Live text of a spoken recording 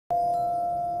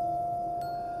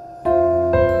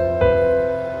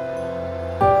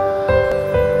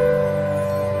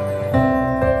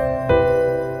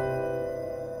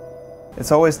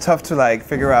it's always tough to like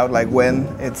figure out like when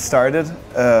it started.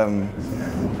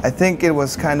 I think it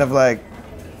was kind of like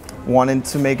wanting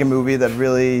to make a movie that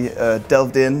really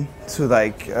delved in to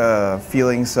like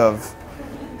feelings of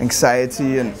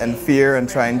anxiety and fear, and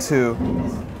trying to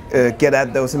get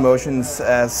at those emotions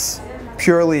as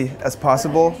purely as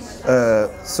possible.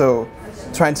 So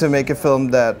trying to make a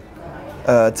film that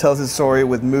tells a story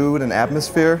with mood and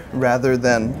atmosphere rather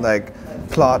than like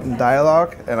plot and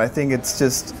dialogue, and I think it's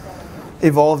just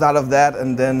evolved out of that.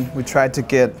 And then we tried to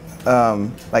get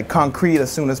like concrete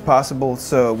as soon as possible,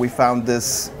 so we found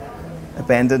this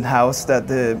abandoned house that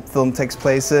the film takes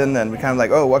place in, and we kind of like,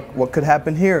 oh, what could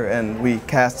happen here? And we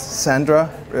cast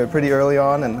Sandra pretty early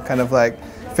on, and kind of like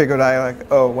figured out like,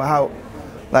 oh wow,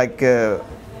 like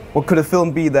what could a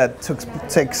film be that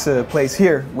takes place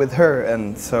here with her?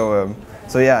 And so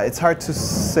yeah, it's hard to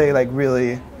say like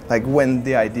really like when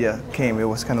the idea came. It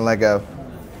was kind of like a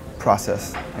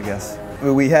process, I guess.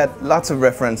 We had lots of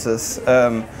references.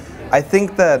 I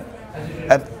think that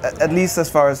at least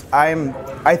as far as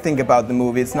I think about the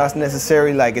movie, it's not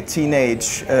necessarily like a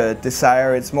teenage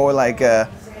desire. It's more like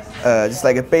just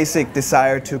like a basic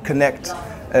desire to connect.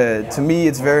 To me,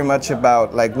 it's very much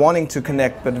about like wanting to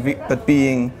connect, but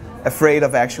being afraid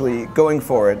of actually going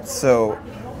for it. So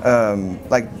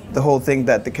like the whole thing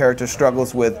that the character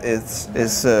struggles with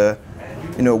is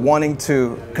you know, wanting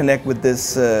to connect with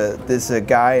this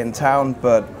guy in town,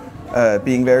 but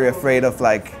being very afraid of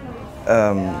like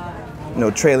you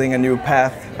know, trailing a new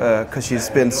path, because she's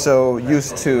been so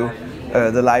used to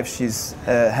the life she's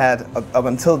had up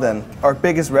until then. Our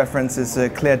biggest reference is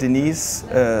Claire Denis'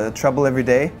 Trouble Every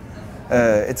Day.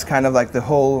 It's kind of like the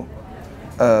whole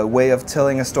way of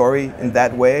telling a story in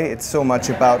that way. It's so much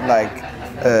about like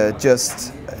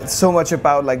it's so much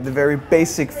about like the very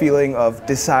basic feeling of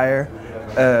desire,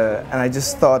 and I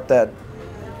just thought that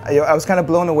I was kind of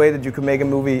blown away that you could make a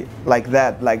movie like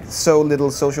that, like so little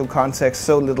social context,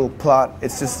 so little plot.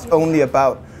 It's just only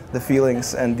about the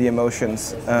feelings and the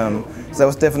emotions. So that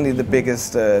was definitely the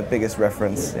biggest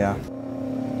reference, yeah.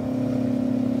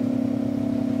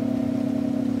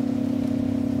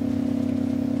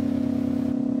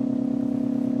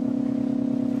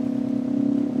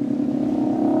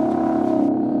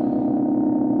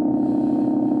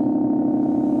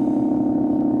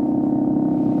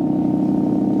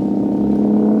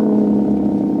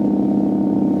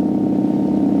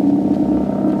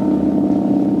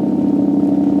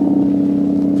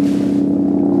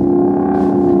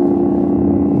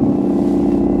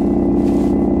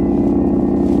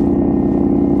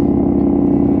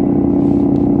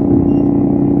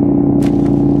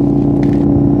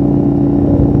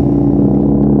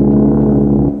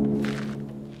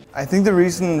 I think the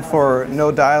reason for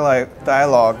no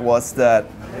dialogue was that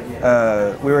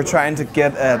we were trying to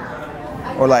get at,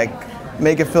 or like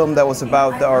make a film that was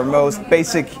about our most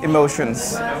basic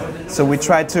emotions. So we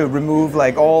tried to remove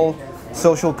like all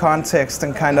social context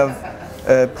and kind of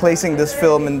placing this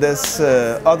film in this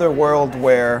other world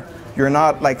where you're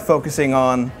not like focusing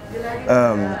on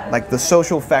like the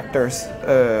social factors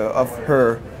of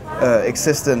her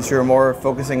existence. You're more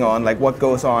focusing on like what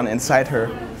goes on inside her.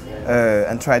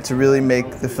 And tried to really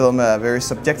make the film a very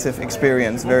subjective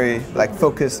experience, very like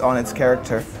focused on its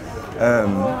character.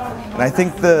 And I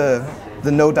think the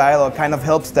no dialogue kind of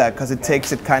helps that, because it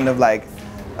takes it kind of like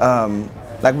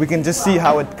we can just see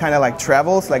how it kind of like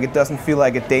travels. Like it doesn't feel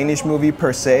like a Danish movie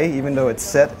per se, even though it's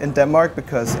set in Denmark,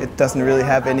 because it doesn't really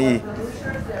have any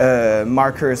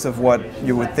markers of what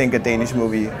you would think a Danish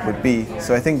movie would be.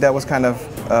 So I think that was kind of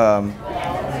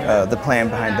the plan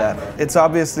behind that. It's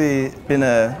obviously been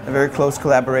a very close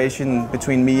collaboration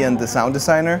between me and the sound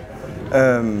designer,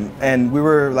 and we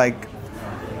were like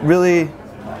really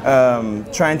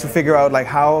trying to figure out like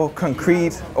how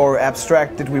concrete or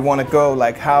abstract did we want to go,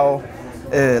 like how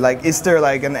like is there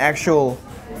like an actual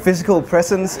physical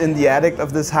presence in the attic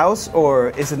of this house,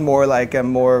 or is it more like a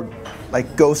more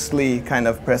like ghostly kind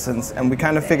of presence? And we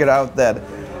kind of figured out that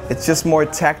it's just more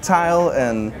tactile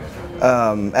and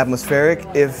atmospheric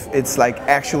if it's like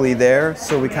actually there.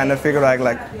 So we kind of figured out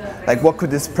like what could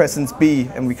this presence be,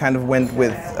 and we kind of went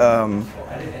with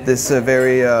this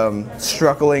very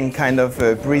struggling kind of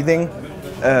breathing,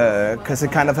 because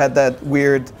it kind of had that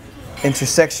weird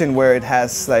intersection where it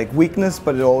has like weakness,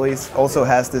 but it always also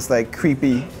has this like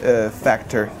creepy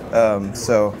factor.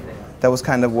 So that was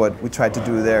kind of what we tried to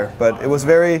do there. But it was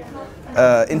very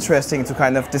interesting to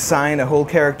kind of design a whole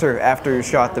character after you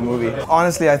shot the movie.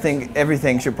 Honestly, I think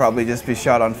everything should probably just be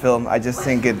shot on film. I just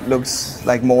think it looks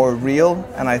like more real,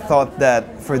 and I thought that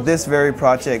for this very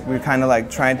project we kind of like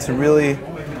trying to really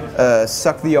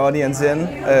suck the audience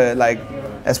in, like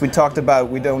as we talked about,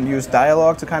 we don't use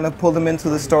dialogue to kind of pull them into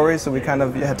the story, so we kind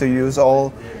of had to use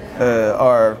all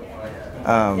our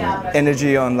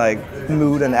energy on like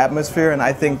mood and atmosphere, and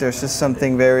I think there's just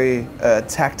something very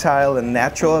tactile and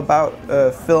natural about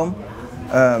film,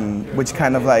 which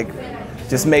kind of like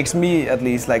just makes me at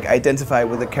least like identify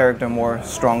with the character more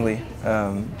strongly,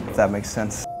 if that makes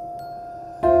sense.